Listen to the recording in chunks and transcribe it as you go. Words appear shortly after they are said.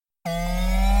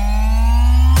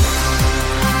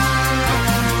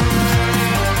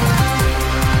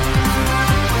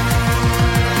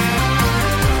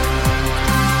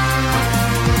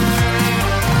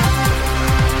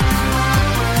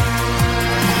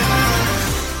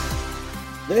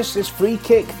This is Free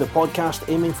Kick, the podcast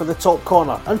aiming for the top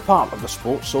corner and part of the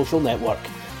Sports Social Network.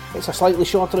 It's a slightly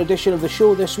shorter edition of the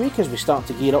show this week as we start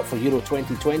to gear up for Euro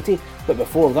 2020, but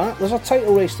before that there's a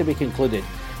title race to be concluded.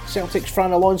 Celtic's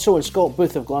Fran Alonso and Scott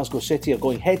Booth of Glasgow City are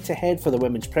going head to head for the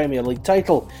Women's Premier League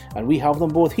title, and we have them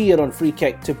both here on Free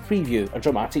Kick to preview a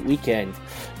dramatic weekend.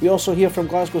 We also hear from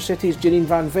Glasgow City's Janine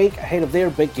Van Wyk ahead of their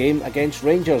big game against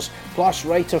Rangers, plus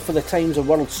writer for the Times of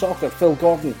World Soccer Phil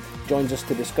Gordon joins us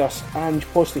to discuss Ange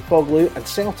Postecoglou and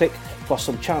Celtic, plus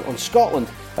some chat on Scotland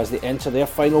as they enter their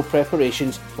final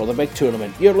preparations for the big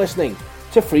tournament. You're listening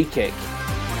to Free Kick.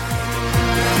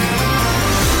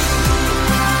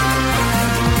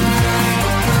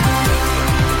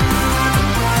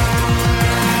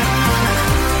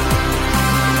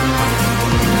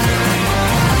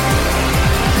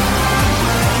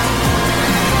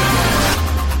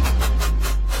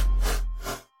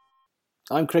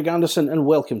 I'm Craig Anderson and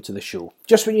welcome to the show.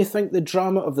 Just when you think the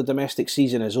drama of the domestic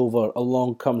season is over,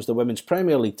 along comes the Women's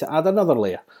Premier League to add another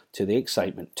layer to the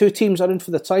excitement. Two teams are in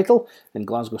for the title in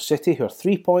Glasgow City, who are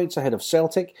 3 points ahead of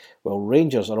Celtic, while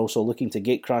Rangers are also looking to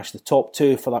gatecrash the top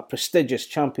two for that prestigious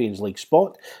Champions League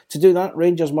spot. To do that,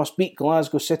 Rangers must beat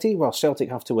Glasgow City, while Celtic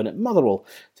have to win at Motherwell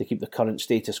to keep the current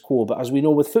status quo. But as we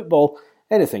know with football,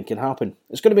 anything can happen.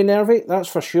 It's going to be nervy, that's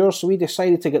for sure, so we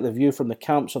decided to get the view from the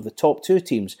camps of the top two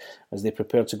teams as they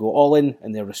prepare to go all in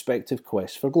their respective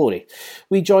quests for glory.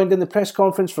 We joined in the press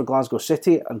conference for Glasgow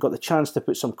City and got the chance to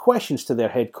put some questions to their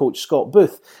head coach Scott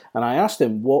Booth, and I asked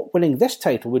him what winning this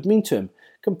title would mean to him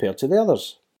compared to the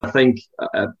others. I think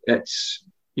it's,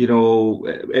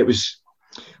 it was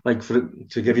like,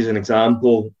 to give you an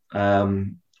example,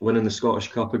 winning the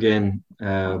Scottish Cup again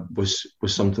was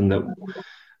something that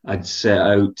I'd set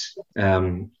out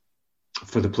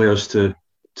for the players to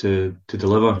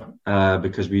deliver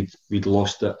because we'd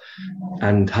lost it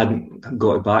and hadn't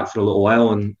got it back for a little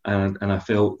while, and I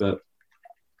felt that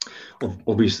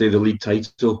obviously the league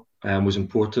title was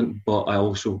important, but I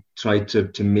also tried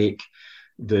to make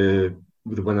the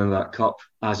winning of that cup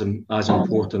as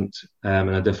important in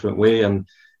a different way, and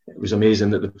it was amazing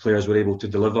that the players were able to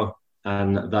deliver,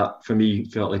 and that for me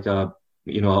felt like a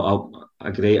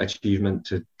great achievement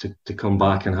to come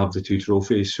back and have the two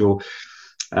trophies. So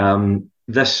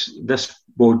this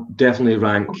will definitely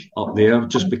rank up there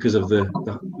just because of the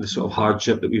sort of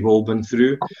hardship that we've all been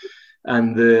through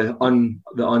and the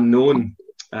unknown,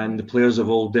 and the players have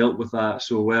all dealt with that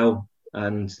so well,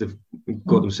 and they've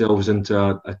got themselves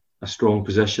into a strong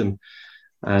position,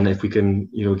 and if we can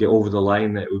get over the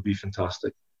line, it would be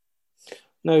fantastic.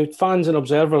 Now, fans and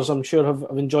observers, I'm sure, have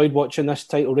enjoyed watching this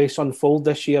title race unfold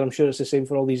this year. I'm sure it's the same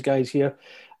for all these guys here.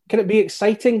 Can it be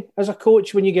exciting as a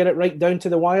coach when you get it right down to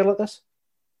the wire like this?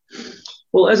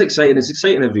 Well, it is exciting. It's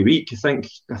exciting every week. I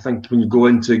think when you go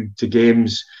into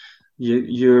games,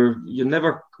 you're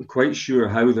never quite sure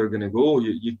how they're going to go.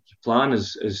 You plan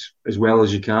as well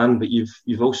as you can, but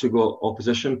you've also got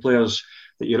opposition players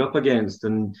that you're up against,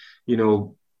 and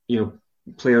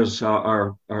players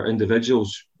are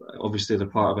individuals. Obviously, they're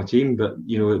part of a team, but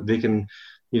they can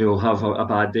have a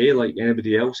bad day like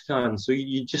anybody else can. So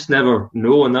you just never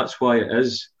know, and that's why it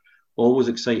is always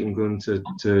exciting going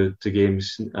to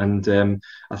games. And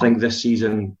I think this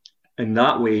season, in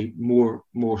that way, more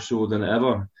so than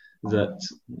ever, that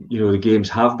the games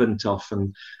have been tough,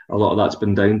 and a lot of that's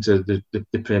been down to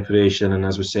the preparation, and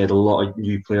as we said, a lot of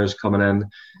new players coming in,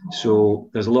 so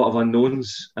there's a lot of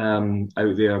unknowns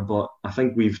out there, but I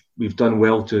think we've done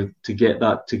well to get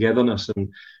that togetherness,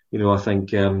 and I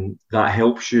think that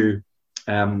helps you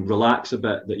relax a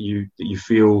bit, that you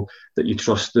feel that you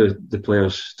trust the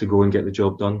players to go and get the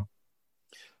job done.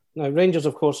 Now, Rangers,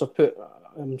 of course, have put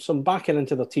some backing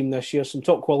into their team this year, some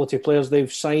top quality players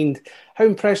they've signed. How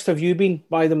impressed have you been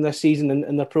by them this season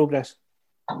and their progress?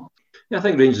 Yeah, I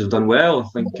think Rangers have done well. I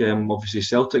think obviously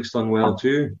Celtic's done well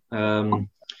too. And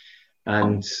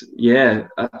yeah,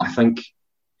 I think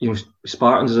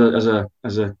Spartans as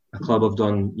a club have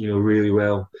done really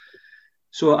well.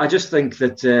 So I just think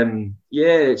that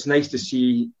it's nice to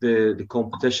see the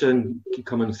competition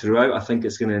coming throughout. I think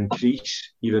it's going to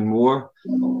increase even more.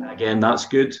 Again, that's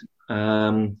good.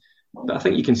 But I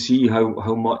think you can see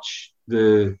how much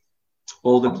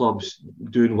all the clubs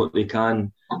doing what they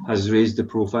can has raised the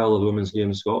profile of the women's game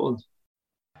in Scotland.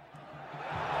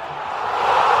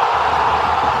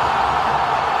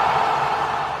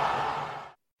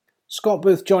 Scott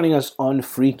Booth joining us on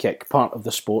Free Kick, part of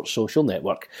the Sports Social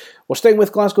Network. We're staying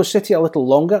with Glasgow City a little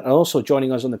longer, and also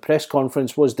joining us on the press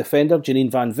conference was defender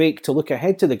Janine Van Wyk to look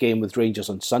ahead to the game with Rangers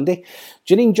on Sunday.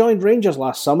 Janine joined Rangers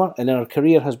last summer and in her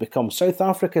career has become South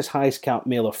Africa's highest capped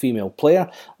male or female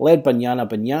player, led Banyana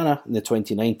Banyana in the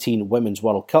 2019 Women's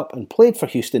World Cup and played for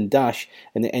Houston Dash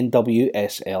in the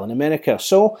NWSL in America.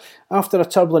 So, after a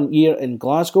turbulent year in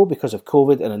Glasgow because of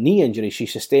COVID and a knee injury she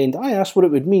sustained, I asked what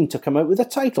it would mean to come out with a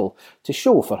title to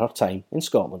show for her time in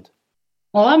Scotland.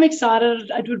 Well, I'm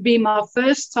excited. It would be my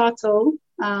first title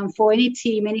for any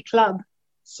team, any club.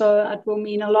 So it will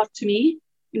mean a lot to me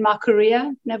in my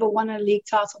career. Never won a league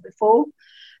title before.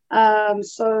 I'm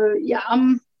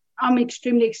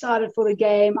extremely excited for the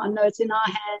game. I know it's in our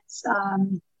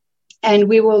hands, and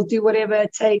we will do whatever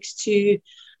it takes to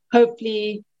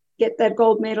hopefully get that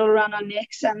gold medal around our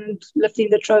necks and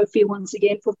lifting the trophy once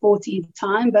again for 14th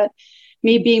time. But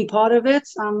me being part of it,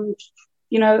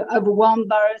 overwhelmed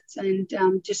by it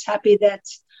and just happy that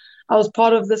I was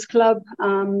part of this club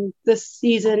this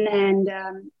season and,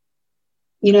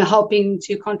 helping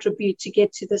to contribute to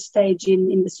get to this stage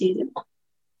in the season.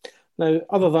 Now,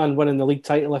 other than winning the league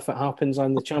title, if it happens,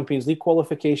 and the Champions League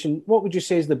qualification, what would you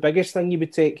say is the biggest thing you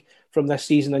would take from this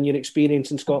season and your experience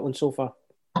in Scotland so far?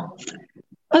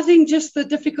 I think just the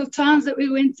difficult times that we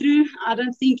went through. I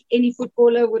don't think any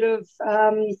footballer would have,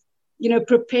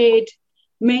 prepared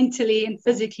mentally and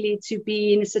physically to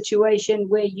be in a situation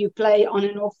where you play on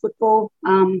and off football,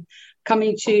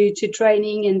 coming to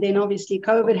training, and then obviously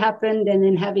COVID happened, and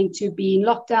then having to be in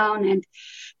lockdown and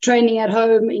training at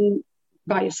home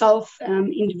by yourself,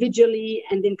 individually,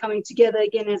 and then coming together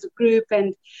again as a group,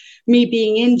 and me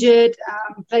being injured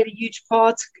played a huge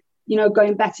part,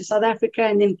 going back to South Africa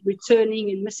and then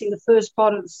returning and missing the first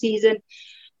part of the season.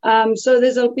 So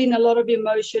there's been a lot of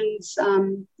emotions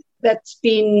that's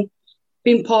been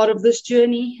part of this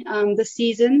journey this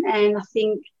season, and I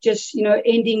think just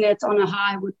ending it on a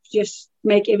high would just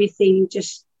make everything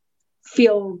just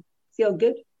feel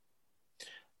good.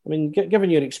 I mean, given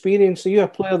your experience, are you a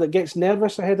player that gets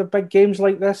nervous ahead of big games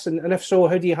like this? And if so,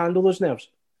 how do you handle those nerves?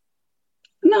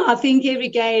 No, I think every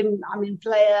game I'm in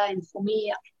player, and for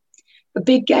me, a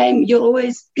big game, you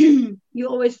always feel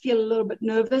a little bit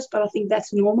nervous, but I think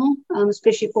that's normal,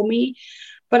 especially for me.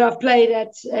 But I've played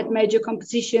at major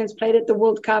competitions, played at the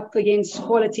World Cup against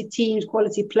quality teams,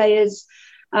 quality players,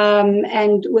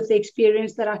 and with the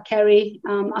experience that I carry,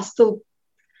 I still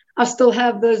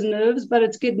have those nerves, but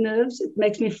it's good nerves. It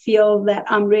makes me feel that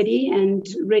I'm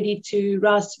ready to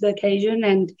rise to the occasion.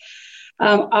 And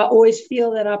I always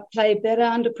feel that I play better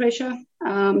under pressure.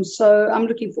 So I'm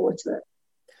looking forward to it.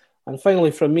 And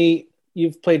finally, from me,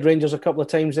 you've played Rangers a couple of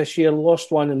times this year,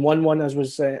 lost one and won one, as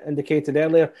was indicated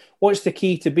earlier. What's the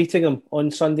key to beating them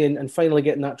on Sunday and finally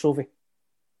getting that trophy?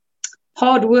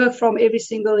 Hard work from every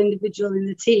single individual in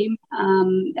the team.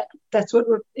 That's what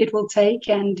it will take.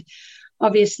 And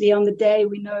obviously on the day,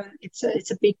 we know it's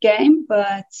a big game,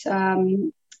 but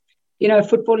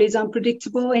football is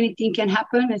unpredictable. Anything can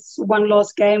happen. It's one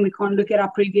last game. We can't look at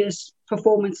our previous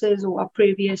performances or our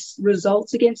previous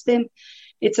results against them.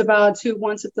 It's about who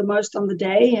wants it the most on the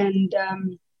day. And,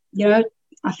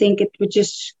 I think it would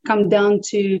just come down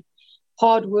to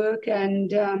hard work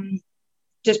and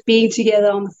just being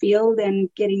together on the field and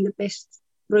getting the best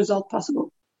result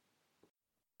possible.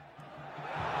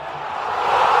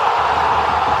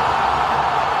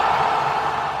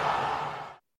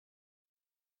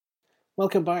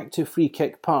 Welcome back to Free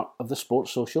Kick, part of the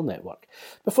Sports Social Network.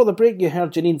 Before the break, you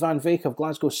heard Janine Van Wyk of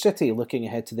Glasgow City looking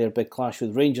ahead to their big clash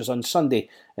with Rangers on Sunday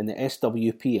in the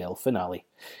SWPL finale.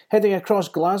 Heading across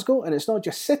Glasgow, and it's not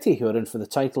just City who are in for the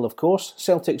title, of course.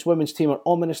 Celtic's women's team are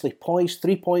ominously poised,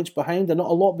 3 points behind and not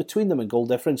a lot between them in goal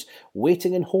difference,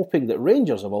 waiting and hoping that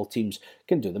Rangers, of all teams,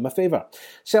 can do them a favour.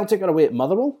 Celtic are away at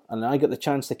Motherwell, and I got the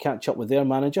chance to catch up with their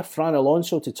manager, Fran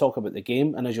Alonso, to talk about the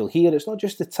game, and as you'll hear, it's not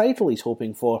just the title he's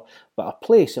hoping for, but a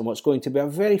place in what's going to be a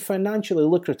very financially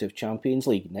lucrative Champions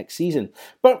League next season.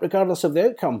 But regardless of the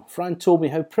outcome, Fran told me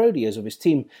how proud he is of his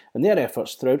team and their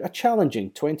efforts throughout a challenging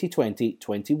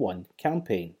 2020-21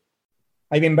 campaign.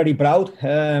 I've been very proud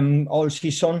all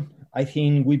season. I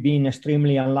think we've been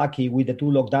extremely unlucky with the two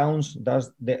lockdowns.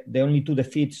 That's the only two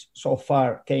defeats so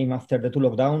far came after the two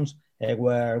lockdowns,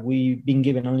 where we've been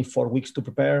given only 4 weeks to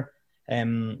prepare.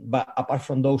 But apart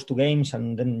from those two games,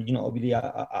 and then obviously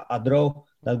a draw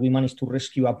that we managed to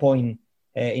rescue a point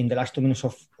in the last 2 minutes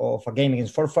of a game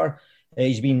against Forfar,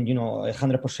 it's been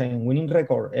 100% winning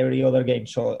record every other game.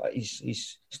 So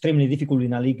it's extremely difficult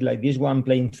in a league like this one,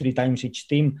 playing 3 times each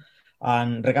team.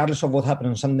 And regardless of what happened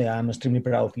on Sunday, I'm extremely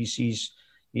proud. It's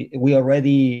We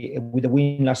already, with the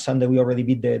win last Sunday, we already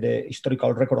beat the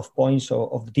historical record of points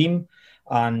of the team.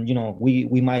 And,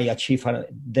 we might achieve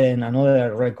then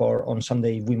another record on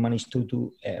Sunday if we manage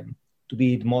to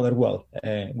beat Motherwell,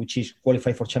 which is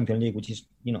qualified for Champions League, which is,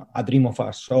 a dream of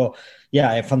us. So,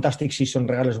 yeah, a fantastic season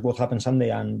regardless of what happens Sunday,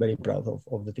 and very proud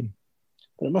of the team.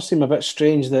 But it must seem a bit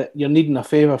strange that you're needing a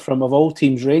favour from, of all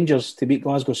teams, Rangers, to beat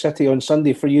Glasgow City on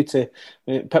Sunday for you to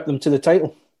pip them to the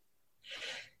title.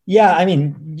 Yeah, I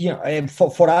mean,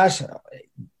 for us,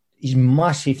 it's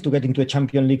massive to get into a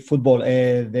Champions League football.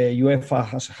 The UEFA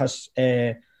has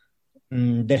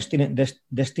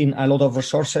destined a lot of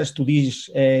resources to this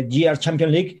year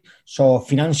Champions League. So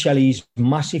financially, it's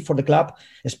massive for the club,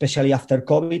 especially after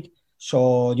COVID.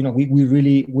 So we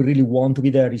really want to be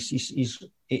there.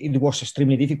 It was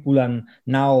extremely difficult, and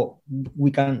now we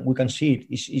can see it.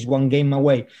 It's one game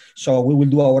away. So we will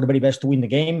do our very best to win the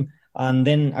game. And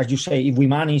then, as you say, if we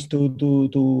manage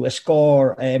to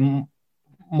score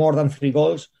more than 3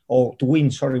 goals, or to win,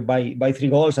 by 3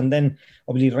 goals, and then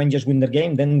obviously Rangers win their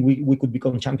game, then we could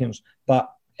become champions. But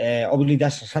obviously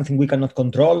that's something we cannot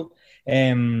control.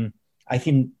 I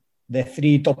think the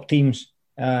 3 top teams,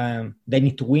 they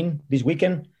need to win this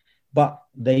weekend, but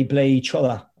they play each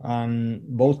other and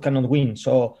both cannot win.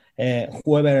 So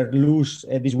whoever loses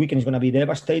this weekend is going to be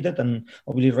devastated, and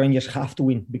obviously Rangers have to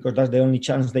win because that's the only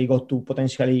chance they got to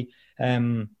potentially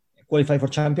qualify for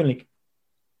Champions League.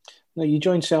 Now, you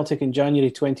joined Celtic in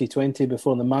January 2020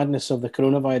 before the madness of the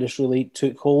coronavirus really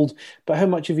took hold. But how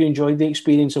much have you enjoyed the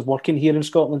experience of working here in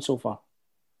Scotland so far?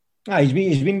 It's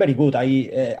been very good.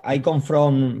 I come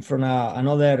from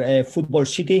another football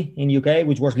city in UK,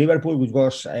 which was Liverpool, which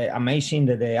was amazing.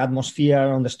 The atmosphere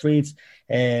on the streets,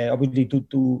 obviously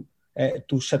two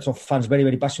sets of fans very,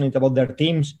 very passionate about their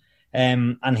teams,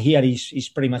 and here is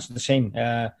pretty much the same.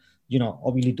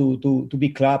 Obviously two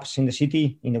big clubs in the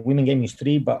city. In the women game is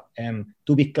 3, but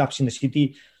 2 big clubs in the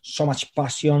city. So much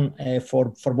passion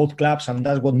for both clubs, and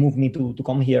that's what moved me to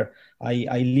come here.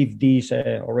 I lived this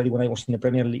already when I was in the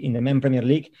Premier League, in the men Premier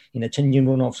League, in the changing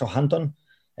room of Southampton.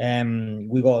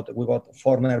 We got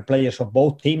former players of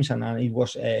both teams, and it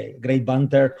was a great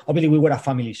banter. Obviously, we were a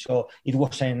family, so it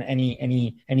wasn't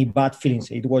any bad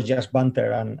feelings. It was just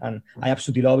banter, and I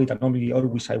absolutely love it. And obviously,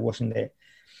 always I was in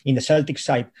the Celtic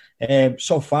side.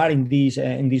 So far in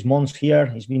these months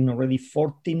here, it's been already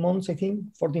 14 months, I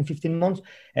think, 14, 15 months.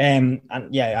 And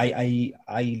yeah,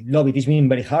 I love it. It's been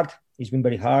very hard. It's been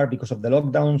very hard because of the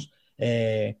lockdowns,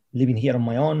 living here on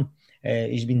my own.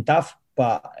 It's been tough,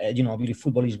 but, obviously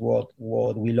football is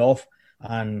what we love.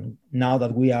 And now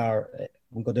that we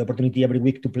got the opportunity every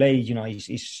week to play,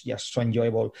 it's just so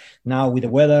enjoyable now with the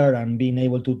weather and being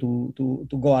able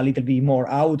to go a little bit more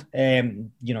out.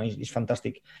 It's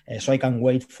fantastic. So I can't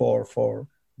wait for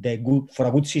a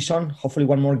good season, hopefully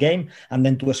one more game, and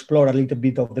then to explore a little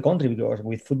bit of the country, because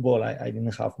with football I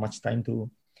didn't have much time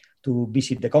to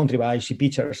visit the country, but I see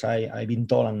pictures. I've been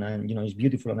told, and it's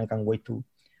beautiful, and I can't wait to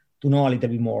know a little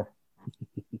bit more.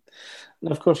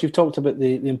 And of course, you've talked about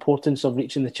the importance of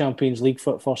reaching the Champions League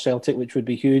for Celtic, which would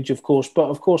be huge, of course. But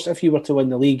of course, if you were to win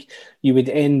the league, you would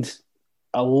end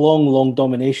a long, long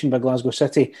domination by Glasgow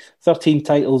City. 13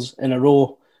 titles in a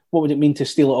row. What would it mean to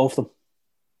steal it off them?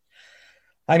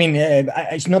 I mean,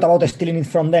 it's not about stealing it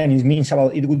from them. It means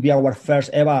it would be our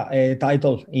first ever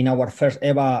title in our first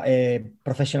ever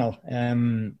professional.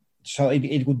 So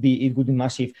it would be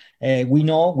massive. We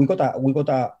know we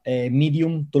got a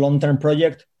medium to long term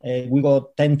project. We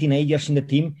got 10 teenagers in the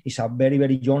team. It's a very,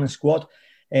 very young squad,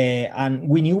 and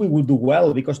we knew we would do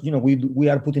well because we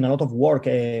are putting a lot of work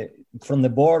from the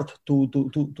board to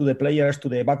the players to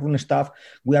the backroom staff.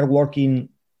 We are working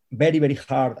very, very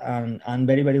hard and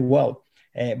very, very well.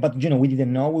 But we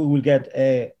didn't know we will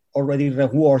get already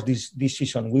rewards this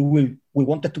season. We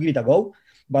wanted to give it a go,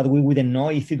 but we didn't know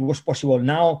if it was possible.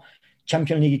 Now,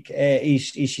 Champions League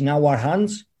is in our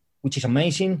hands, which is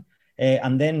amazing.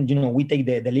 And then, we take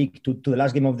the league to the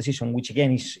last game of the season, which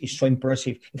again is so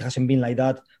impressive. It hasn't been like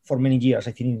that for many years.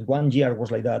 I think 1 year was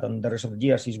like that, and the rest of the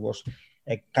years it was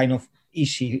kind of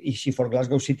easy for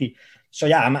Glasgow City. So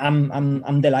yeah,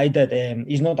 I'm delighted.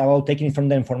 It's not about taking it from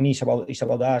them. For me, it's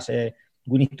about us.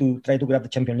 We need to try to grab the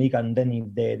Champions League, and then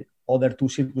if the other 2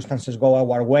 circumstances go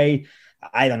our way,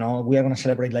 I don't know, we are going to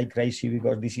celebrate like crazy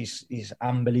because this is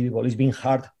unbelievable. It's been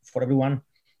hard for everyone,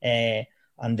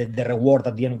 and the reward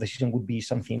at the end of the season would be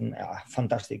something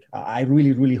fantastic. I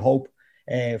really, really hope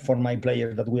for my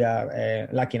players that we are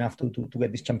lucky enough to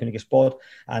get this Champions League spot.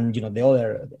 And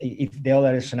if the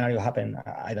other scenario happen,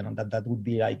 I don't know, that would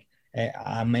be like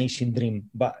amazing dream.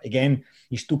 But again,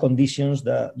 it's two conditions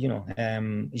that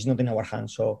it's not in our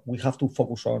hands. So we have to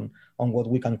focus on what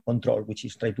we can control, which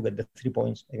is try to get the 3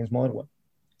 points against Motherwell.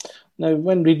 Now,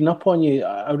 when reading up on you,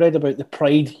 I read about the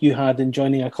pride you had in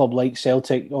joining a club like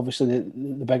Celtic. Obviously,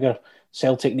 the bigger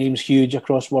Celtic name's huge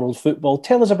across world football.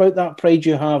 Tell us about that pride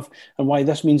you have and why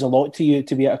this means a lot to you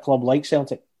to be at a club like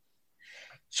Celtic.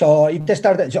 So it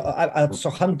started at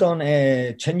Southampton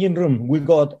changing room. We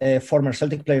got former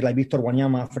Celtic players like Victor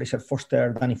Wanyama, Fraser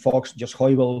Foster, Danny Fox, Josh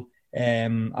Hoyball,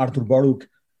 Arthur Boruk.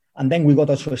 And then we got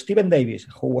also Stephen Davis,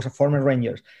 who was a former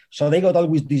Rangers. So they got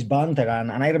always this banter.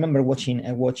 And I remember watching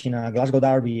a Glasgow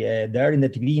derby there in the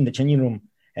TV, in the changing room.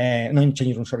 In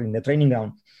the training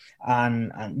ground.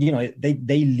 And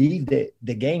they leave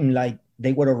the game like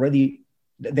they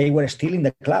were still in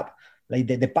the club. Like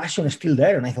the passion is still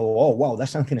there. And I thought, oh, wow,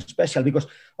 that's something special. Because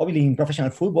obviously in professional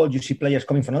football, you see players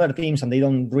coming from other teams and they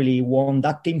don't really want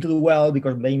that team to do well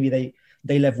because maybe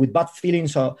they left with bad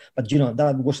feelings. But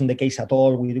that wasn't the case at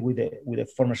all with the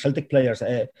former Celtic players.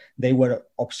 They were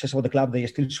obsessed with the club. They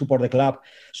still support the club.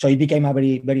 So it became a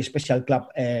very, very special club.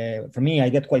 For me, I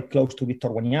get quite close to Victor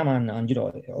Wanyama. And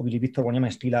obviously Victor Wanyama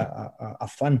is still a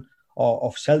fan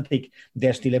of Celtic.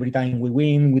 They're still, every time we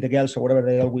win with the girls or whatever,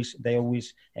 they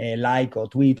always like or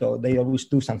tweet or they always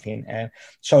do something.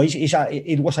 So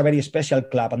it was a very special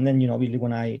club. And then obviously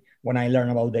when I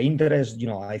learned about the interest,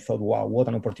 I thought, wow, what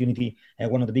an opportunity!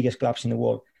 One of the biggest clubs in the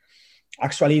world.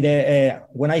 Actually,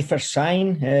 when I first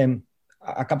signed,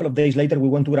 a couple of days later we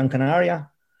went to Gran Canaria,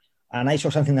 and I saw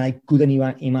something that I couldn't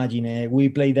even imagine. We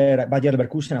played there at Bayer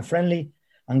Leverkusen, a friendly.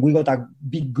 And we got a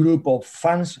big group of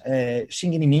fans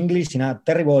singing in English, in a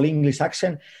terrible English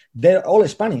accent. They're all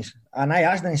Spanish. And I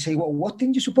asked them, I say, well, what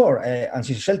team do you support? And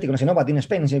she said, Celtic. And I said, no, but in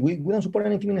Spain. I said, we don't support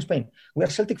any team in Spain. We are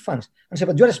Celtic fans. And I said,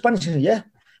 but you're Spanish. I said, yeah.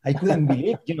 I couldn't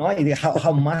believe,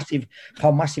 how massive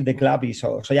the club is.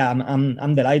 So yeah,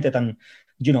 I'm delighted. And,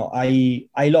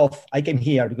 I came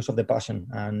here because of the passion.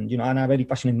 And, I'm a very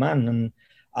passionate man.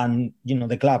 And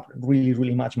the club really,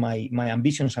 really match my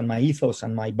ambitions and my ethos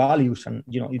and my values, and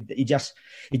it just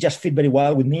fit very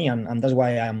well with me, and that's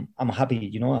why I'm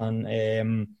happy,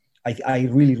 and I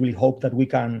really, really hope that we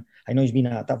can. I know it's been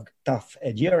a tough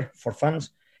year for fans,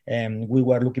 and we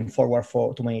were looking forward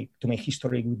to make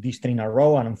history with this 3 in a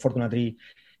row, and unfortunately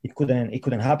it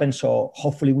couldn't happen. So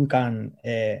hopefully we can.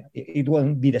 It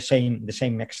won't be the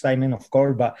same excitement, of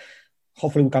course, but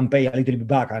hopefully we can pay a little bit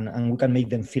back and we can make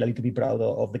them feel a little bit proud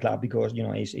of the club, because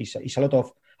it's a lot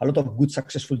of good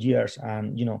successful years,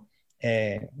 and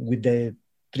with the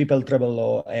triple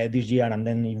treble this year, and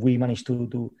then if we manage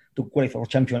to qualify for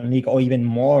Champions League or even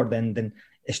more, then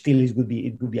still it would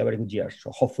be a very good year.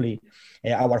 So hopefully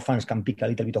our fans can pick a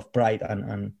little bit of pride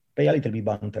and pay a little bit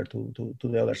banter to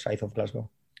the other side of Glasgow.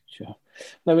 Sure.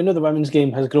 Now, we know the women's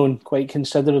game has grown quite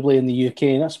considerably in the UK,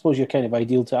 and I suppose you're kind of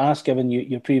ideal to ask, given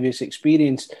your previous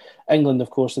experience. England, of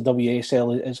course, the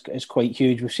WSL is quite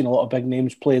huge. We've seen a lot of big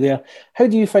names play there. How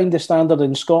do you find the standard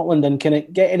in Scotland, and can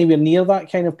it get anywhere near that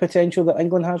kind of potential that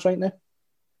England has right now?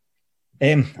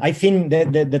 I think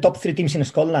the top 3 teams in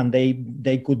Scotland,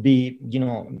 they could be,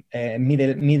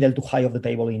 middle to high of the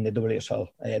table in the WSL.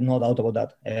 No doubt about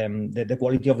that. The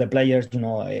quality of the players,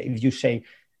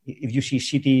 if you see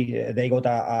City, they got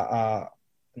a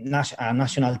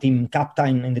national team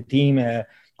captain in the team.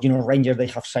 Rangers, they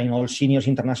have signed all seniors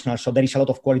international. So there is a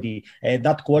lot of quality.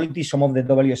 That quality, some of the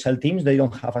WSL teams, they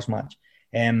don't have as much.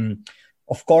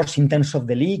 Of course, in terms of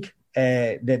the league,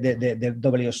 the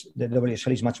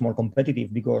WSL is much more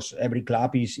competitive, because every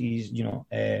club is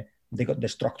they got the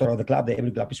structure of the club.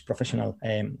 Every club is professional,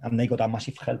 and they got a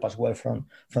massive help as well from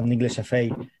the English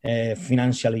FA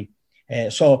financially.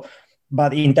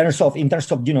 But in terms of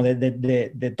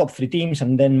the top 3 teams,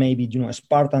 and then maybe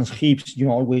Spartans, Hibs,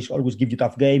 always give you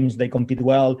tough games. They compete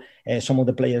well. Some of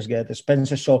the players get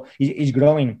expenses, so it's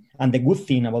growing. And the good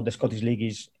thing about the Scottish League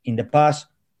is, in the past,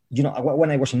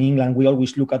 when I was in England, we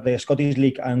always look at the Scottish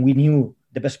League and we knew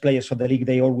the best players of the league.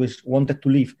 They always wanted to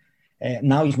leave.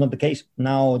 Now it's not the case.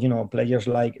 Now, players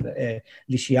like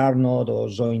Lizzie Arnold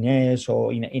or Zoe Ness,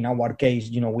 or in our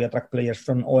case, we attract players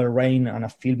from OL Reign and a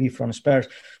Philby from Spurs.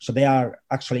 So they are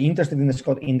actually interested in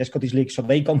the Scottish League. So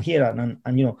they come here and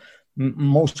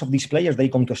most of these players, they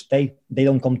come to stay. They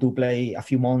don't come to play a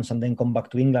few months and then come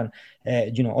back to England.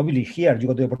 Obviously here you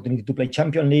got the opportunity to play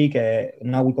Champions League.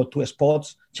 Now we got 2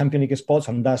 spots, Champions League spots,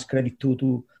 and that's credit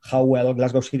to how well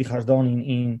Glasgow City has done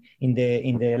in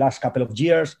the last couple of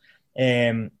years.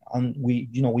 And we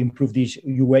improved these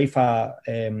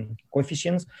UEFA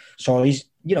coefficients. So it's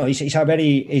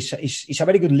a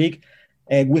very good league.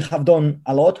 We have done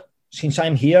a lot since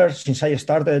I'm here, since I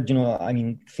started, I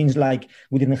mean, things like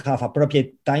we didn't have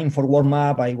appropriate time for warm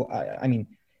up. I mean,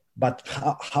 but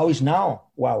how is now?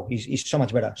 Wow, it's so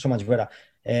much better, so much better.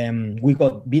 We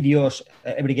got videos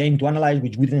every game to analyze,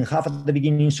 which we didn't have at the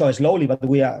beginning. So slowly, but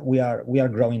we are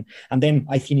growing. And then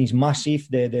I think it's massive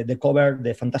the cover,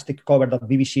 the fantastic cover that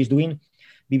BBC is doing.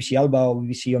 BBC Alba or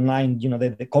BBC Online,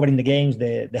 the covering the games,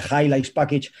 the highlights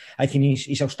package, I think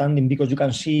is outstanding, because you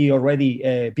can see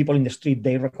already people in the street,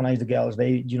 they recognize the girls.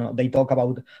 They talk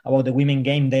about the women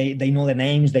game. They know the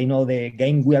names. They know the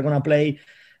game we are going to play.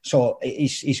 So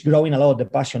it's growing a lot, the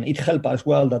passion. It helped as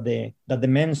well that the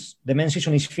men's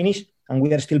season is finished and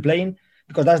we are still playing,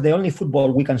 because that's the only football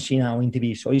we can see now in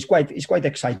TV. So it's quite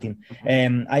exciting.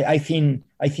 I think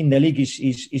the league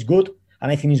is good.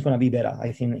 And I think it's going to be better.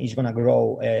 I think it's going to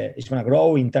grow. It's going to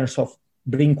grow in terms of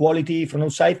bring quality from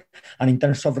outside and in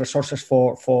terms of resources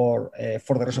for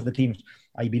the rest of the teams.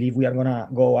 I believe we are going to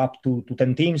go up to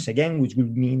 10 teams again, which will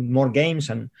mean more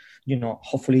games. And,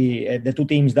 hopefully the 2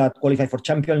 teams that qualify for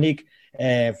Champions League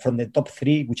from the top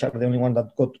 3, which are the only ones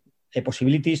that got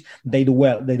possibilities, they do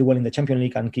well. They do well in the Champions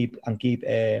League and keep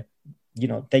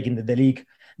taking the league,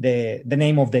 the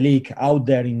name of the league out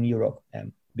there in Europe.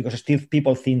 Because still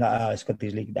people think that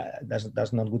Scottish League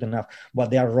that's not good enough, but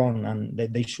they are wrong, and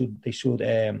they should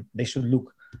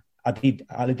look at it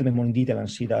a little bit more in detail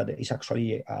and see that it's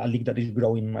actually a league that is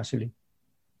growing massively.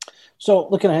 So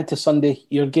looking ahead to Sunday,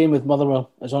 your game with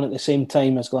Motherwell is on at the same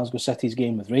time as Glasgow City's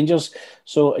game with Rangers.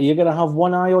 So are you going to have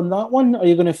one eye on that one, or are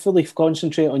you going to fully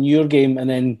concentrate on your game and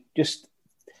then just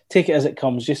take it as it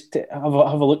comes, just to have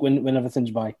a look when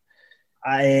everything's by?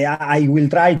 I will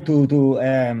try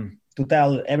to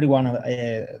tell everyone,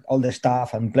 all the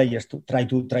staff and players, to try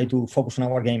to focus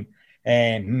on our game.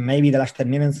 Maybe the last 10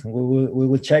 minutes we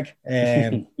will check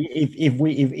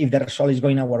if the result is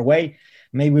going our way.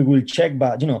 Maybe we will check,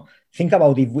 but think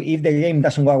about if the game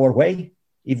doesn't go our way,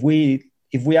 if we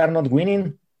are not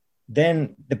winning,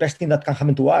 then the best thing that can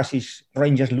happen to us is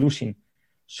Rangers losing.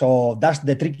 So that's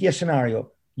the trickiest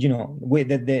scenario. We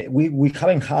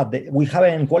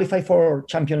haven't qualified for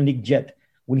Champions League yet.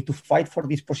 We need to fight for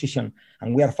this position,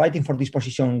 and we are fighting for this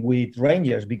position with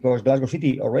Rangers because Glasgow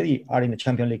City already are in the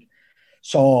Champions League.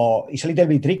 So it's a little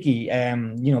bit tricky,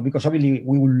 because obviously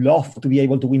we would love to be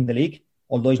able to win the league,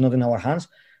 although it's not in our hands.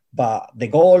 But the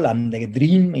goal and the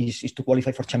dream is to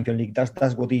qualify for Champions League.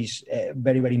 That's what is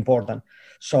very, very important.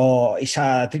 So it's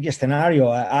a tricky scenario.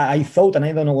 I thought, and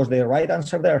I don't know what's the right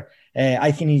answer there.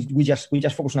 I think we just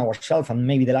focus on ourselves, and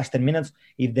maybe the last 10 minutes,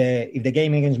 if the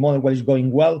game against Motherwell is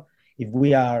going well, if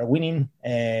we are winning,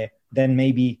 then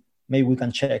maybe we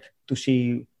can check to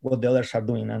see what the others are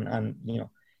doing, and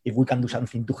if we can do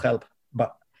something to help.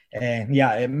 But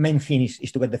main thing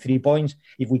is to get the 3 points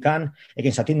if we can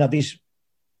against a team that is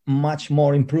much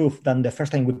more improved than the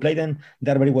first time we played them.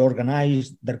 They're very well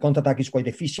organized. Their counter-attack is quite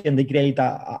efficient. They create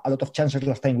a lot of chances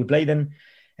last time we played them.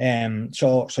 We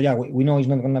know it's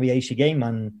not going to be an easy game,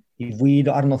 and if we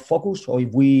are not focused or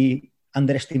if we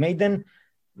underestimate them,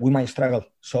 we might struggle.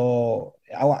 So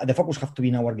the focus has to be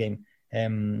in our game,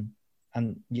 and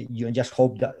you just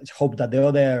hope that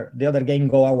the other game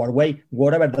go our way,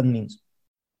 whatever that means.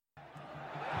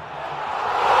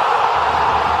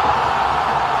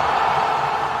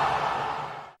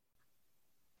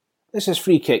 This is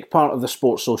Free Kick, part of the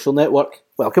Sports Social Network.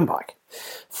 Welcome back.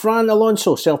 Fran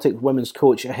Alonso, Celtic women's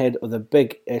coach, ahead of the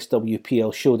big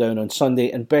SWPL showdown on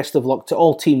Sunday, and best of luck to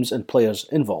all teams and players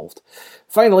involved.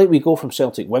 Finally, we go from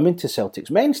Celtic women to Celtic's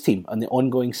men's team and the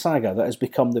ongoing saga that has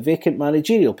become the vacant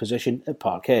managerial position at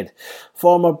Parkhead.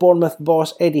 Former Bournemouth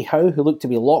boss Eddie Howe, who looked to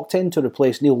be locked in to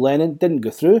replace Neil Lennon, didn't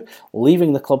go through,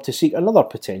 leaving the club to seek another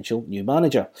potential new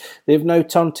manager. They've now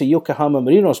turned to Yokohama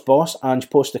Marinos boss Ange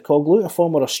Postecoglou, a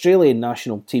former Australian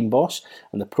national team boss,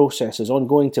 and the process is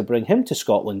ongoing to bring him to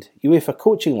Scotland, UEFA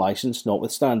coaching licence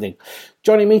notwithstanding.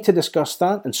 Joining me to discuss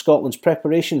that and Scotland's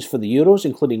preparations for the Euros,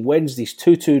 including Wednesday's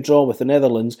 2-2 draw with the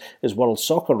Netherlands, is world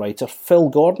soccer writer Phil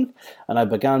Gordon. And I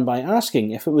began by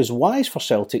asking if it was wise for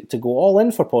Celtic to go all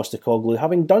in for Postecoglou,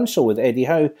 having done so with Eddie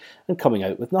Howe and coming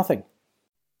out with nothing.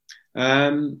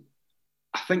 I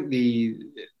think the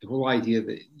whole idea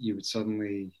that you would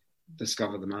suddenly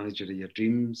discover the manager of your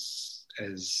dreams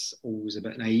is always a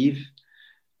bit naive.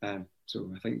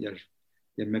 So I think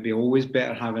you're maybe always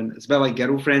better having. It's a bit like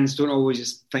girlfriends. Don't always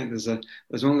just think there's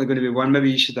only going to be one. Maybe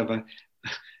you should have a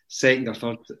second or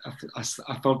third,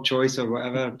 a third choice or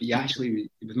whatever. But you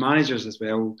actually, with managers as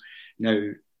well, now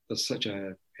there's such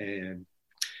a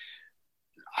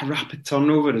rapid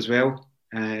turnover as well,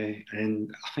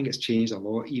 and I think it's changed a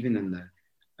lot. Even in the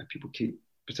people keep,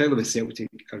 particularly with Celtic,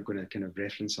 are going to kind of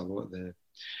reference a lot of the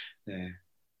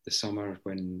the summer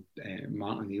when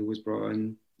Martin O'Neill was brought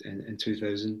in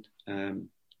 2000.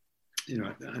 You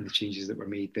know, and the changes that were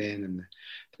made then, and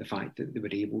the fact that they were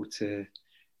able to,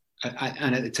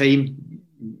 and at the time,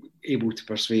 able to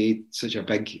persuade such a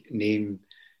big name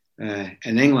in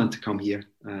England to come here.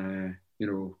 You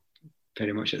know,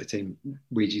 very much at the time,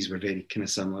 wages were very kind of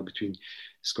similar between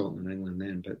Scotland and England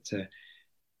then, but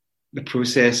the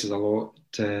process is a lot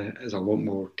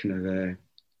more kind of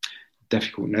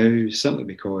difficult now, simply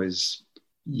because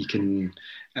you can.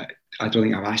 I don't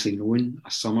think I've actually known a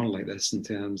summer like this in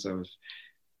terms of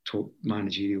top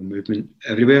managerial movement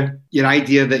everywhere. Your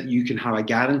idea that you can have a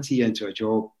guarantee into a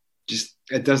job, just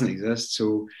it doesn't exist.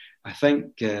 So I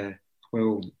think,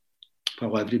 well,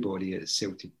 everybody at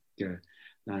Celtic,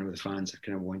 now the fans are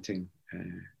kind of wanting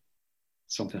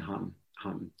something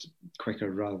happen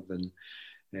quicker rather than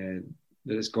that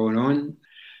it's going on.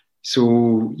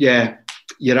 So yeah,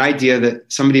 your idea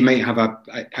that somebody might have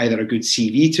either a good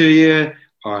CV to you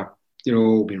or, you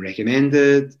know, been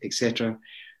recommended, etc.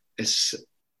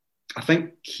 I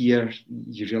think here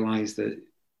you realise that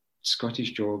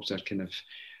Scottish jobs are kind of,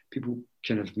 people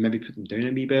kind of maybe put them down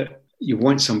a wee bit. You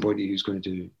want somebody who's going to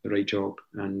do the right job,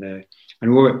 and I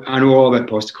know all about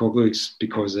Postecoglou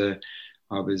because I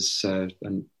was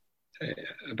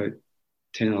about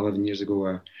 10 or 11 years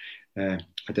ago. I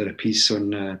did a piece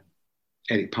on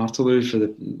Eric Partalou for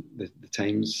the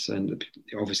Times, and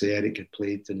obviously Eric had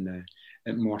played in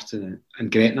at Morton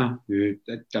and Gretna, who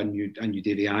I knew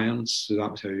Davy Irons, so that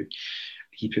was how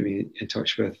he put me in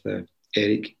touch with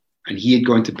Eric. And he had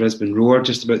gone to Brisbane Roar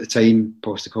just about the time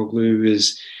Postecoglou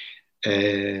was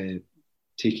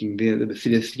taking the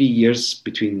 3 years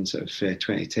between sort of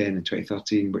 2010 and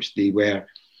 2013, which they were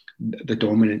the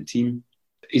dominant team.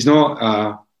 He's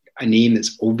not a name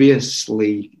that's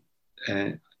obviously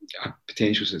a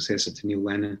potential successor to Neil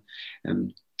Lennon,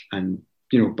 and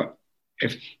you know, but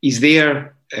if he's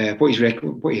there, what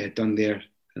he had done there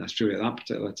in Australia at that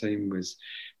particular time was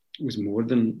more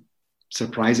than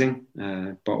surprising.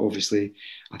 But obviously,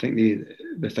 I think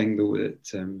the thing though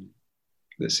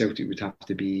that Celtic would have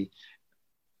to be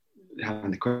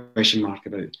having the question mark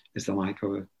about is the lack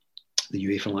of the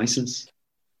UEFA licence.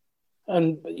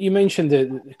 And you mentioned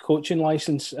the coaching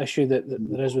licence issue that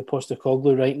there is with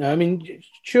Postecoglou right now. I mean,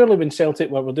 surely when Celtic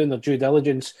were doing their due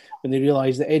diligence, when they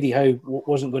realised that Eddie Howe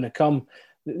wasn't going to come,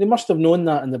 they must have known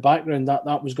that in the background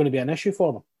that was going to be an issue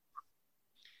for them.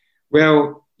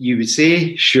 Well, you would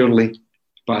say surely,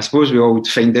 but I suppose we all would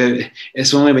find out.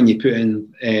 It's only when you put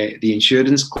in the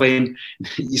insurance claim,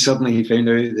 you suddenly find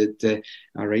out that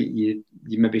all right, you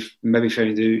maybe found out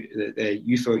that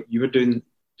you thought you were doing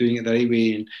it the right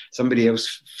way, and somebody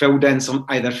else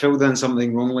either filled in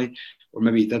something wrongly, or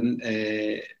maybe didn't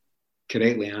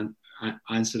correctly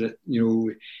answer it. You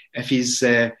know, if he's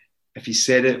said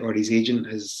it or his agent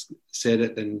has said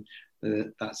it, then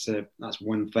that's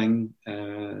one thing.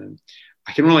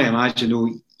 I can only imagine though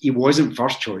he wasn't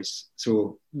first choice,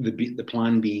 so the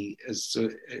plan B is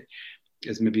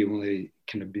maybe only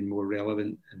kind of been more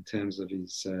relevant in terms of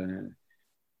his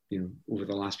over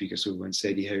the last week or so when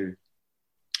Eddie Howe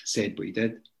said what he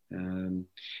did.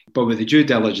 But with the due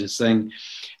diligence thing,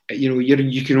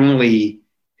 it can only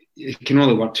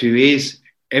work two ways.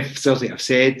 If Celtic have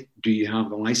said, "Do you have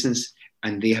the licence?"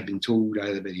 and they have been told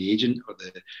either by the agent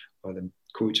or the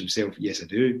coach himself, "Yes, I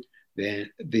do," then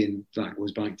that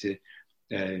goes back to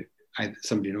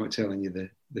somebody not telling you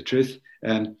the truth.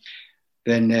 Then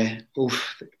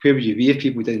where would you be if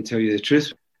people didn't tell you the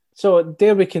truth? So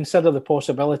dare we consider the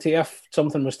possibility, if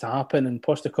something was to happen and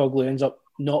Postecoglou ends up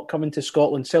not coming to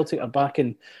Scotland, Celtic are back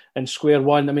in square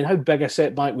one? I mean, how big a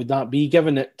setback would that be,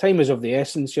 given that time is of the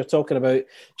essence? You're talking about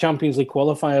Champions League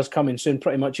qualifiers coming soon,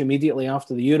 pretty much immediately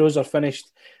after the Euros are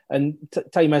finished, and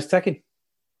time is ticking.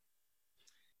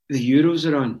 The Euros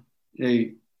are on. Now,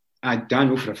 I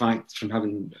know for a fact from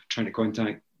trying to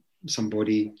contact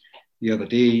somebody the other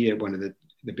day at one of the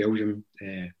Belgium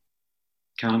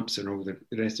camps and all the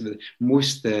rest of it.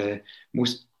 Most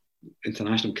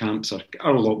international camps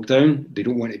are locked down. They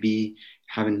don't want to be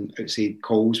having outside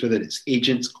calls, whether it's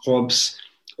agents, clubs,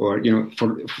 or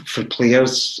for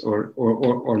players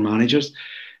or managers.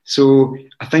 So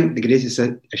I think the greatest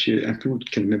issue, and people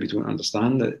can maybe don't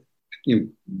understand that,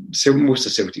 most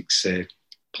of Celtic's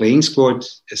playing squad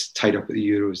is tied up at the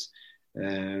Euros,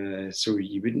 so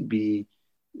there wouldn't be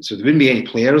any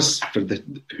players for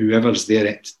whoever's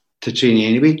there to train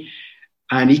anyway.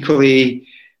 And equally,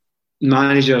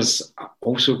 managers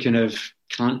also kind of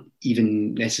can't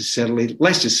even necessarily,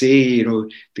 let's just say,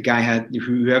 the guy had,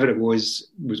 whoever it was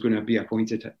going to be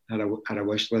appointed, had a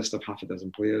wish list of half a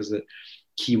dozen players that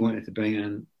he wanted to bring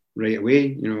in right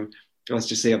away. let's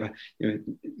just say,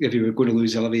 if you were going to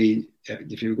lose Olivier,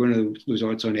 if you were going to lose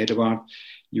Odson Edouard,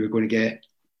 you were going to get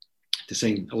to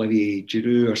sign Olivier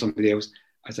Giroud or somebody else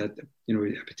as a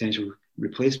potential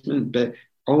replacement. But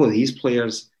all of these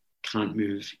players can't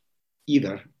move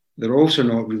either. They're also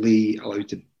not really allowed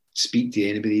to speak to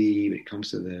anybody when it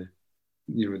comes to the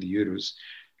Euros.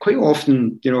 Quite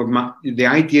often, the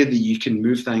idea that you can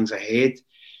move things ahead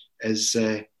is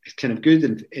kind of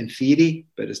good in theory,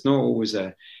 but it's not always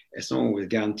a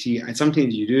guarantee. And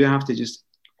sometimes you do have to just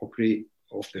operate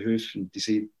off the hoof and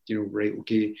decide, right,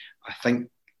 okay, I think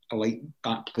I like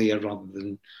that player rather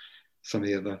than some of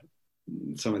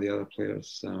the other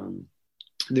players.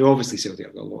 They obviously Celtic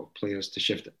have got a lot of players to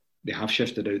shift. They have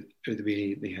shifted out the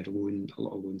way. They had a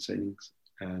lot of loan signings,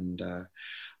 and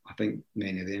I think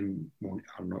many of them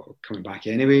are not coming back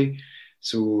anyway.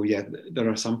 So yeah, there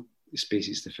are some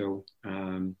spaces to fill.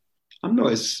 I'm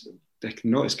not as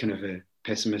kind of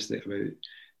pessimistic about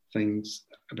things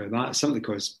about that. Simply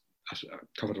because I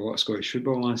covered a lot of Scottish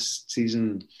football last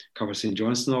season, covered St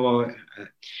Johnstone a lot, and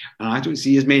I don't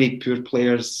see as many poor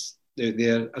players out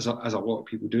there as a lot of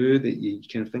people do. That you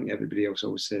kind of think everybody else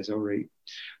always says, "All right,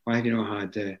 why have you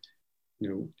not had,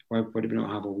 why do we not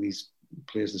have all these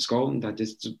players in Scotland?" I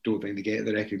just don't think they get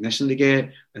the recognition they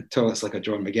get until it's like a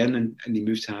John McGinn and they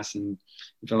move to Aston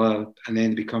Villa and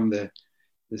then become the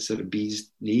sort of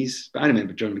bee's knees. But I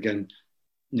remember John McGinn,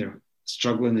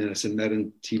 struggling in a St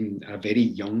Mirren team, a very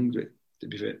young that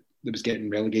was getting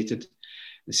relegated.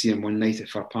 And see him one night at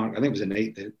Fir Park. I think it was the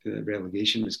night that the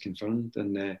relegation was confirmed,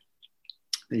 and there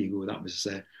you go. That was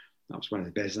one of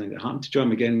the best things that happened to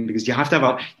John McGinn, because you have to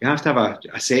have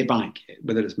a setback,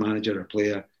 whether it's manager or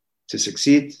player, to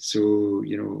succeed. So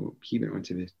he went on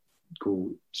to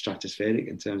go stratospheric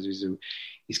in terms of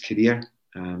his career.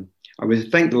 I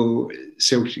would think though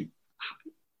Celtic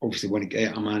obviously want to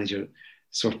get a manager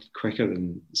sort of quicker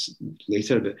than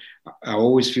later, but I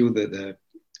always feel that the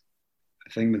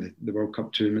thing when the World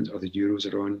Cup tournament or the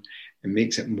Euros are on, it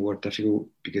makes it more difficult,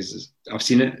 because I've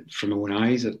seen it from my own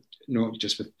eyes, not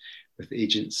just with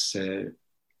agents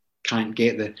can't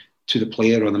get to the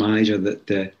player or the manager that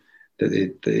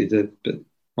they did, but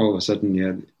all of a sudden,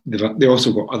 yeah, they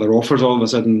also got other offers. All of a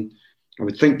sudden, I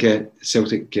would think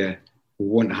Celtic will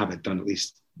want to have it done, at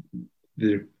least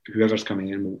whoever's coming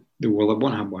in will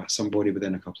want to have somebody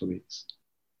within a couple of weeks.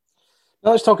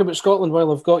 Now let's talk about Scotland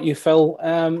while I've got you, Phil.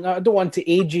 I don't want to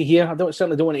age you here. I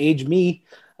certainly don't want to age me,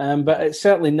 but it's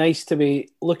certainly nice to be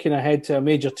looking ahead to a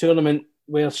major tournament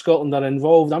where Scotland are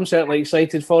involved. I'm certainly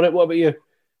excited for it. What about you?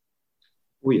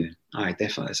 Oh yeah, aye,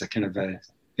 definitely. It's a kind of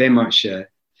very much. You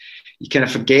kind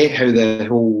of forget how the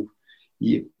whole.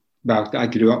 I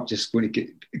grew up just going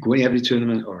to every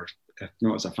tournament, or if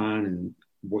not as a fan, and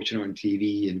watching it on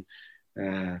TV, and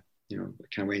kind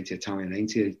of went to Italia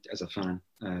 '90 as a fan,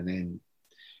 and then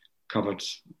covered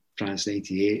France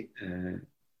 '98.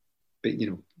 But I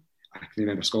can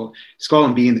remember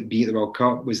Scotland being beat the World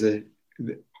Cup was the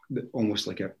almost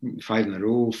like a 5 in a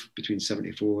row between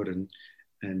 '74 and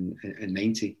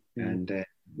 '90, and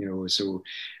so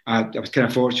I was kind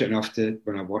of fortunate enough to,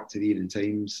 when I worked at the Evening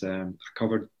Times, I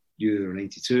covered Euro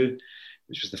 '92,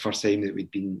 which was the first time that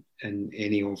we'd been in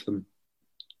any of them,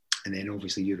 and then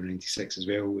obviously Euro '96 as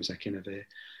well was a kind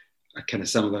of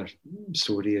similar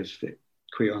story of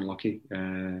quite unlucky,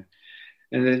 and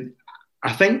then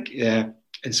I think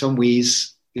in some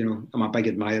ways, I'm a big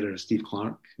admirer of Steve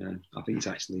Clarke. I think he's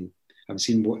actually, I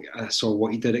saw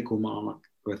what he did at Kilmarnock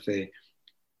with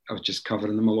I was just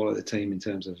covering them a lot of the time in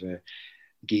terms of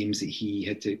games that he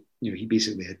had to, he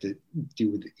basically had to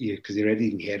deal with, because he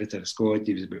already inherited a squad.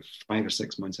 He was about 5 or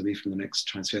 6 months away from the next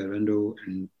transfer window,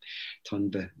 and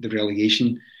turned the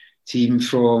relegation team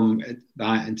from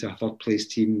that into a third place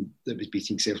team that was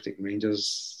beating Celtic and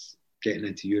Rangers, getting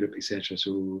into Europe, etc.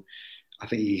 So I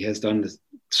think he has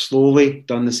slowly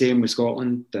done the same with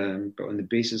Scotland, but on the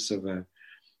basis of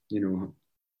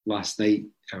last night,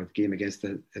 or the game against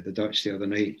the Dutch the other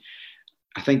night,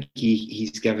 I think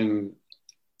he's given,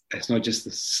 it's not just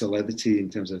the solidity in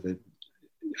terms of at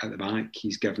the back,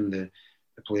 he's given the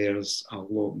players a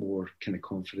lot more kind of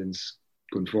confidence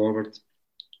going forward.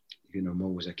 I'm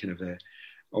always a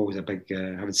big,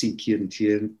 I haven't seen Kieran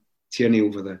Tierney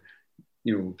over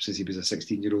since he was a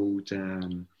 16-year-old,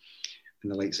 and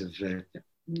the likes of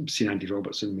seen Andy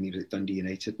Robertson when he was at Dundee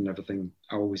United and everything.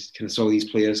 I always kind of saw these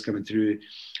players coming through,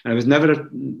 and it was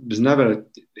never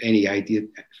any idea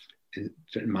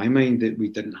in my mind that we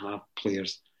didn't have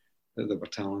players that were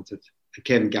talented. And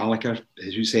Kevin Gallagher,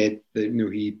 who said that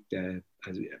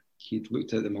he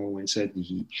looked at them all and said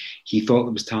he thought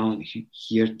there was talent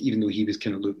here, even though he was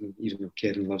kind of looking, even though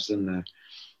Kevin lives in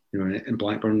in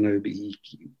Blackburn now, but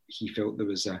he felt there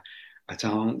was a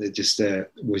talent that just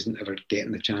wasn't ever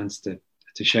getting the chance to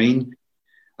shine.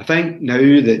 I think now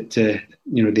that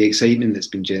the excitement that's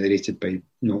been generated by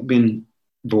not being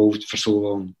involved for so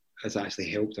long has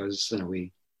actually helped us in a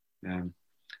way. It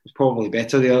was probably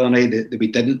better the other night that we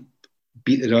didn't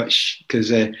beat the Dutch, because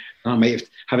that might have,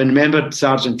 having remembered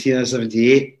Argentina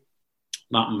 '78,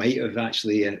 that might have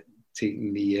actually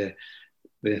taken the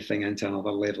thing into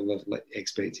another level of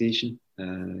expectation.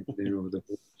 And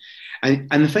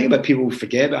the thing about people who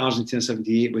forget about Argentina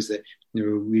 '78 was that we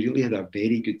really had a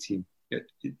very good team.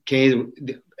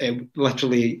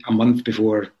 Literally a month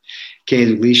before,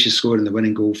 Kenny Dalglish scoring the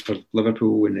winning goal for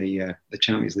Liverpool in the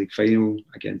Champions League final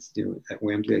against at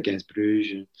Wembley against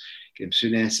Bruges, and Graham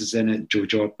Souness is in it. Joe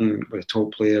Jordan was a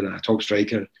top player and a top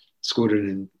striker, scoring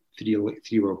in three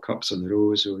World Cups on the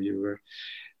row. So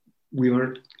we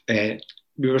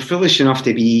were foolish enough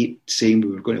to be saying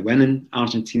we were going to win in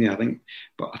Argentina, I think,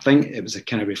 but I think it was a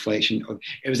kind of reflection of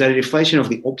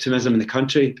the optimism in the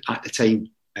country at the time.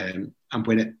 And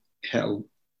when it hit,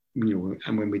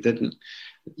 and when we didn't,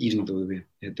 even though we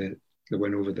had the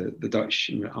win over the Dutch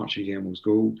and Archie Gemmell's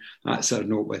goal, that sort of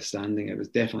notwithstanding, it was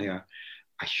definitely a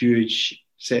huge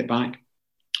setback.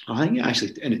 I think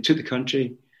it took the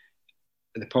country,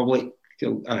 the public,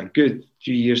 a good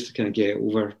few years to kind of get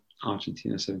over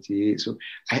Argentina '78. So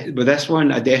with this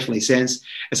one, I definitely sense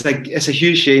it's a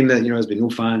huge shame that there's been no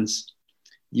fans,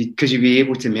 because you'd be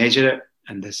able to measure it.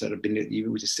 And this sort of been,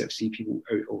 you would just sort of see people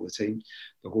out all the time.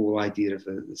 The whole idea of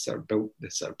the sort of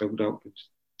build up would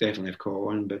definitely have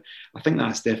caught on. But I think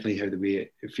that's definitely how the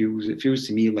way it feels. It feels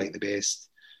to me like the best.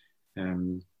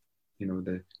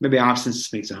 Maybe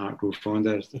absence makes the heart grow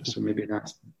fonder. So maybe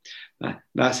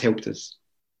that's helped us.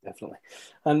 Definitely.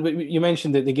 And you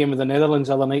mentioned that the game with the Netherlands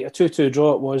the other night, a 2-2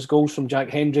 draw it was, goals from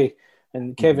Jack Hendry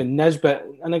and Kevin Nisbet.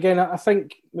 And again, I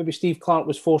think maybe Steve Clarke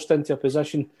was forced into a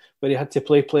position where he had to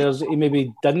play players that he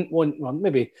maybe didn't want, well,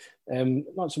 maybe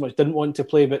not so much didn't want to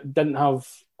play, but didn't have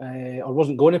or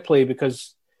wasn't going to play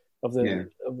because of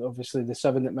obviously the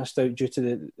 7 that missed out due to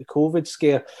the COVID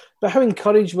scare. But how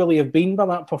encouraged will he have been by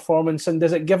that performance, and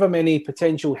does it give him any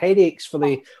potential headaches for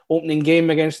the opening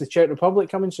game against the Czech Republic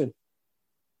coming soon?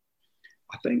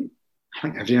 I think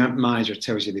every manager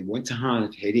tells you they want to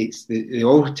have headaches. They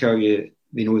all tell you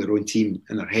they know their own team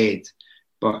in their head.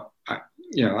 But,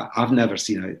 I've never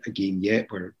seen a game yet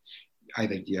where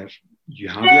either you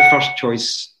have your first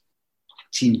choice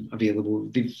team available.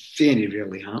 They very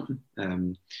rarely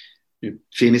happen.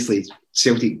 Famously,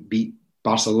 Celtic beat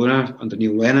Barcelona under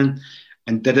Neil Lennon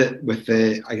and did it with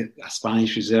a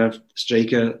Spanish reserve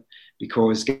striker,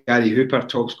 because Gary Hooper,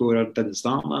 top scorer, didn't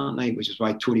start that night, which is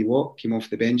why Tony Watt came off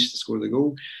the bench to score the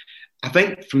goal. I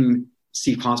think from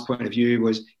Steve Clarke's point of view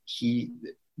was we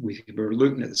were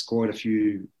looking at the squad a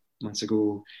few months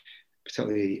ago,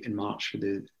 particularly in March for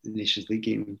the Nations League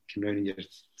game came round, and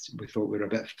we thought we were a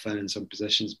bit thin in some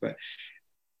positions, but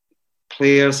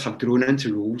players have grown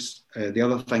into roles. The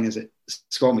other thing is that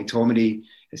Scott McTominay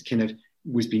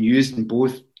was being used in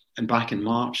both, and back in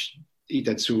March, he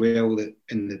did so well that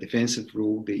in the defensive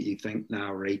role that you think,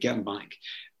 get him back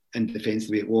in defence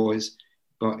the way it was.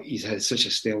 But he's had such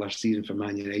a stellar season for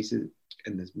Man United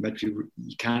in the midfield.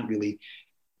 You can't really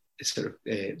sort of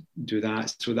do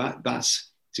that.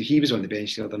 So he was on the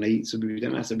bench the other night. So we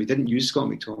didn't use Scott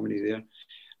McTominay there.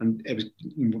 And it was,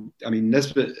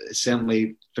 Nisbet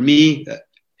certainly, for me,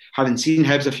 having seen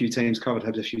Hibs a few times, covered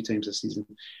Hibs a few times this season,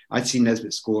 I'd seen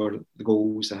Nisbet score the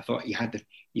goals. I thought he had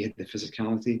the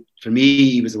physicality. For me,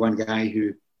 he was the one guy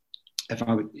who, if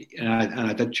I would, and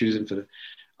I did choose him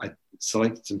I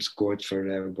selected some squad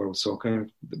for World Soccer,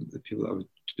 the people that I would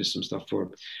do some stuff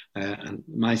for, and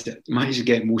managed to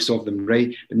get most of them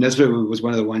right. But Nisbet was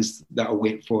one of the ones that I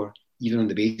went for, even on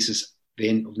the basis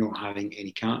then of not having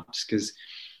any caps, because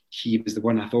he was the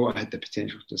one I thought had the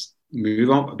potential to just move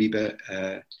up a wee bit.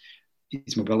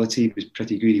 His mobility was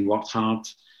pretty good. He worked hard,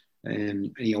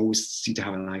 and he always seemed to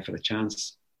have an eye for the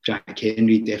chance. Jack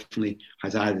Henry definitely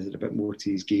has added a bit more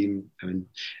to his game.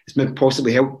 It's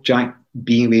possibly helped Jack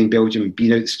being away in Belgium and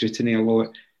being out the scrutiny a lot,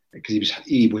 because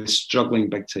he was struggling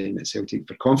big time at Celtic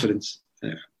for confidence.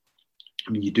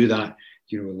 You do that,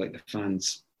 like the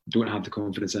fans don't have the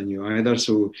confidence in you either.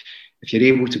 So if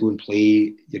you're able to go and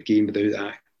play your game without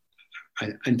that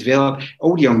and develop,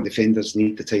 all young defenders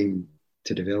need the time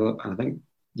to develop. And I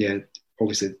think,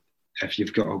 obviously, if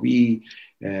you've got a wee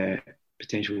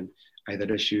potential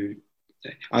either issue.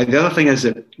 The other thing is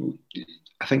that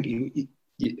I think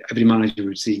every manager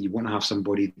would say you want to have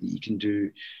somebody that you can do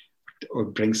or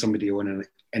bring somebody on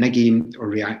in a game or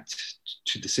react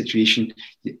to the situation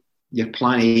your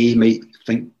plan A might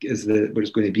think is what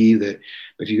it's going to be. That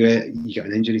if you get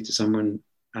an injury to someone,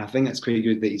 and I think it's quite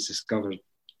good that he's discovered.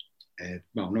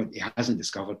 He hasn't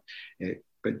discovered,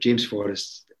 but James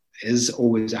Forrest is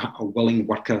always a willing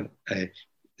worker.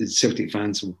 The Celtic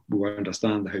fans will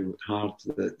understand how hard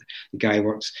the guy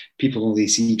works. People only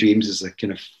see James as a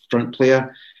kind of front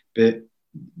player, but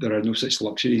there are no such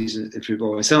luxuries in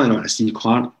football. It's certainly not a Steve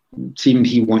Clarke team.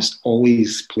 He wants all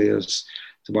these players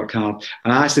to work hard.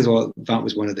 And I actually thought that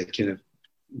was one of the kind of,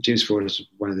 James Forrest was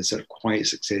one of the sort of quiet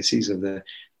successes of because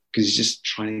he's just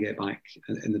trying to get back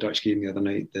in the Dutch game the other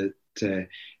night, that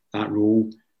role.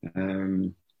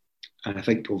 And I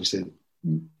think obviously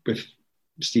with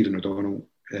Stephen O'Donnell,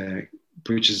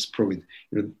 which is probably,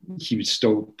 he would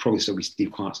probably still be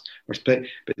Steve Clarke's worst pick,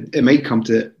 but it might come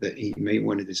to it that he might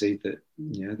want to decide that,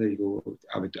 there you go,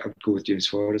 I would go with James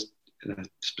Forrest in a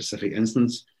specific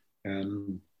instance.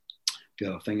 The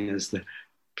other thing is that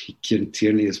Kieran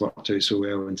Tierney has worked out so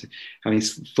well, and having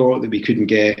thought that we couldn't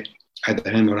get either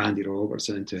him or Andy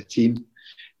Robertson into a team,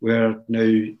 we're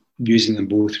now using them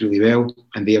both really well,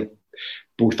 and they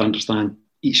both understand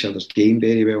each other's game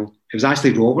very well. It was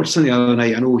actually Robertson the other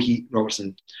night. I know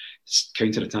Robertson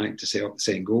counter-attacked to set up the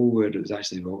second goal, where it was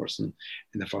actually Robertson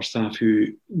in the first half who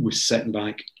was sitting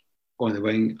back on the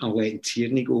wing and letting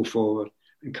Tierney go forward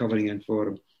and covering in for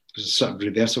him. It was a sort of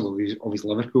reversal of his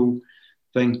Liverpool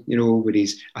thing, where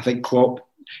I think Klopp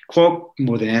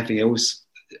more than anything else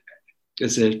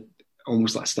is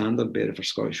almost like a standard bearer for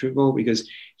Scottish football, because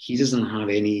he doesn't have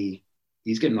any.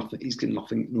 He's got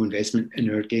nothing, no investment in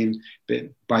our game.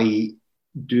 But by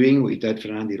doing what he did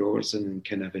for Andy Robertson and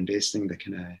kind of investing the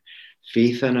kind of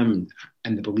faith in him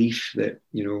and the belief that,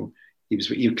 he was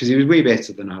way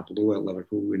better than Arbeloa at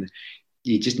Liverpool, and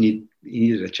he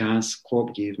needed a chance.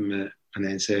 Klopp gave him it and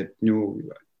then said, "No,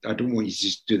 I don't want you to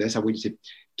just do this. I want you to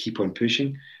keep on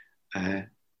pushing." And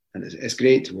it's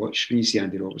great to watch when you see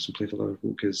Andy Robertson play for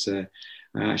Liverpool, because I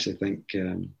actually think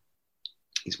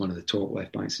he's one of the top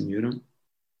left backs in Europe.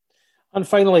 And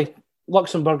finally,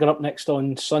 Luxembourg are up next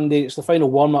on Sunday. It's the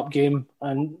final warm-up game,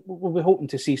 and we'll be hoping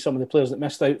to see some of the players that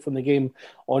missed out from the game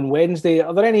on Wednesday.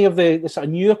 Are there any of the sort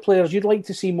of newer players you'd like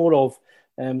to see more of,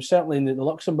 certainly in the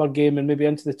Luxembourg game and maybe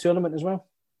into the tournament as well?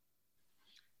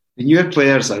 The newer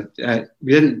players, we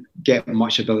didn't get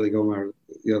much of Billy Gilmour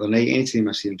the other night. Any team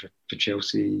I've seen for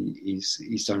Chelsea,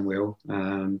 he's done well.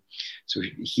 So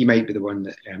he might be the one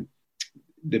that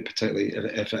particularly,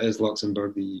 if it is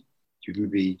Luxembourg, you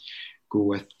maybe go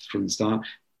with from the start.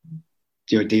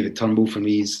 David Turnbull, for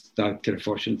me, is that kind of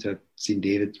fortunate to have seen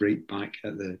David right back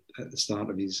at the start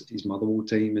of his Motherwell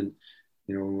time, and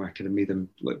I could have made him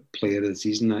player of the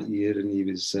season that year, and he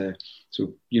was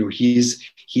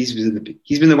he's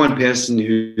been the one person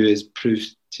who has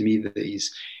proved to me that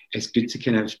it's good to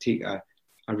kind of take a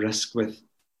risk with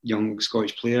young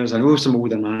Scottish players. I know some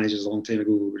older managers a long time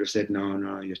ago would have said,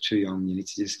 no, you're too young,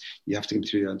 you have to go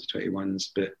through the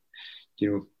under-21s, but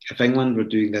if England were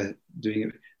doing it,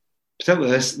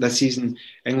 particularly this season,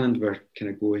 England were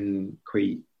kind of going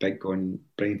quite big on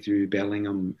bringing through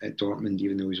Bellingham at Dortmund,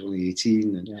 even though he was only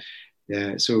 18.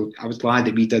 And so I was glad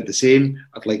that we did the same.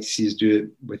 I'd like to see us do it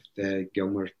with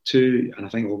Gilmour too. And I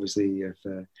think obviously if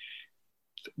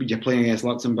you're playing against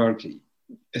Luxembourg,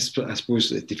 I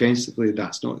suppose defensively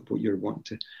that's not what you're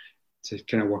wanting to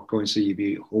kind of work on. So you'd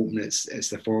be hoping it's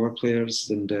the forward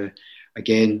players. And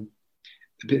again,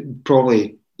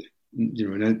 probably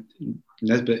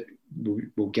Nisbet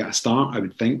will get a start, I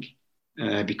would think,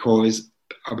 because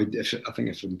if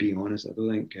I'm being honest, I don't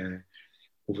think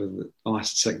over the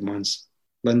last 6 months,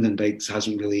 Lyndon Dykes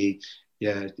hasn't really,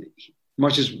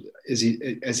 much as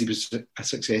he was a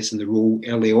success in the role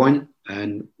early on,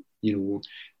 and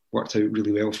worked out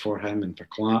really well for him and for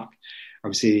Clarke. I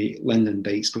would say Lyndon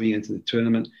Dykes going into the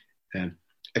tournament,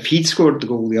 if he'd scored the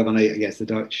goal the other night against the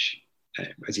Dutch,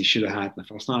 as he should have had in the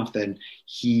first half, then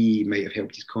he might have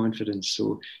helped his confidence.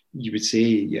 So you would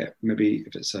say, maybe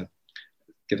if it's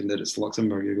given that it's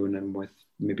Luxembourg you're going in with,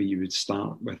 maybe you would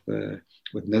start with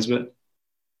Nisbet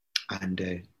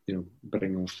and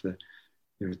bring off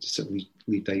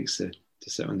Lee Dykes to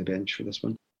sit on the bench for this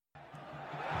one.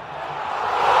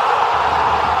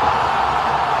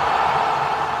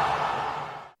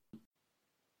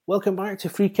 Welcome back to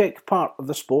Free Kick, part of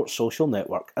the Sports Social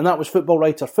Network. And that was football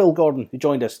writer Phil Gordon, who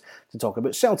joined us to talk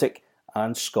about Celtic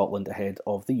and Scotland ahead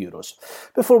of the Euros.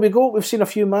 Before we go, we've seen a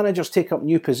few managers take up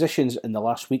new positions in the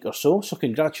last week or so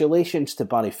congratulations to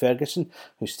Barry Ferguson,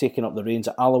 who's taken up the reins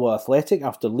at Alloa Athletic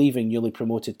after leaving newly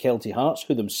promoted Kelty Hearts,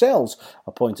 who themselves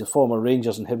appointed former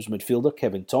Rangers and Hibs midfielder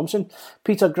Kevin Thompson.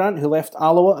 Peter Grant, who left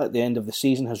Alloa at the end of the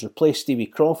season, has replaced Stevie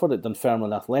Crawford at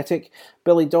Dunfermline Athletic.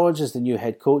 Billy Dodds is the new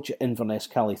head coach at Inverness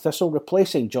Cally Thistle,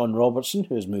 replacing John Robertson,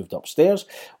 who has moved upstairs,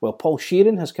 while Paul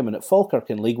Sheeran has come in at Falkirk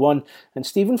in League One, and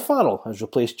Stephen Farrell has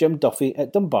replaced Jim Duffy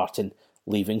at Dumbarton,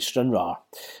 leaving Stranraer.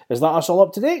 Is that us all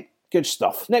up to date? Good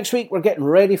stuff. Next week we're getting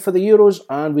ready for the Euros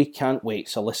and we can't wait,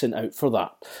 so listen out for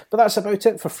that. But that's about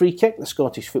it for Free Kick, the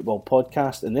Scottish Football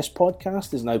Podcast, and this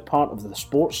podcast is now part of the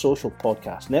Sports Social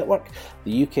Podcast Network,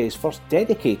 the UK's first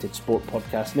dedicated sport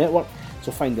podcast network.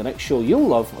 So find the next show you'll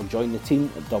love or join the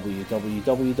team at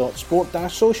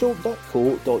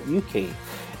www.sport-social.co.uk.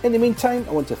 In the meantime,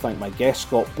 I want to thank my guests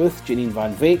Scott Booth, Janine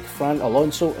Van Wyk, Fran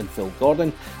Alonso and Phil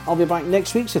Gordon. I'll be back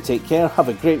next week, so take care, have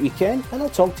a great weekend, and I'll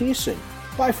talk to you soon.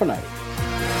 Bye for now.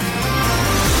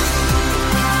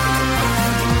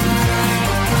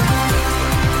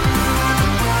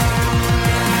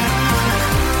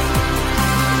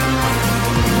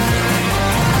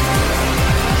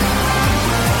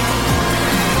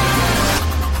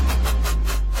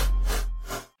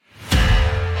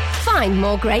 Find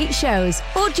more great shows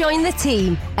or join the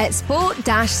team at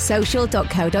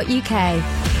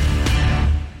sport-social.co.uk.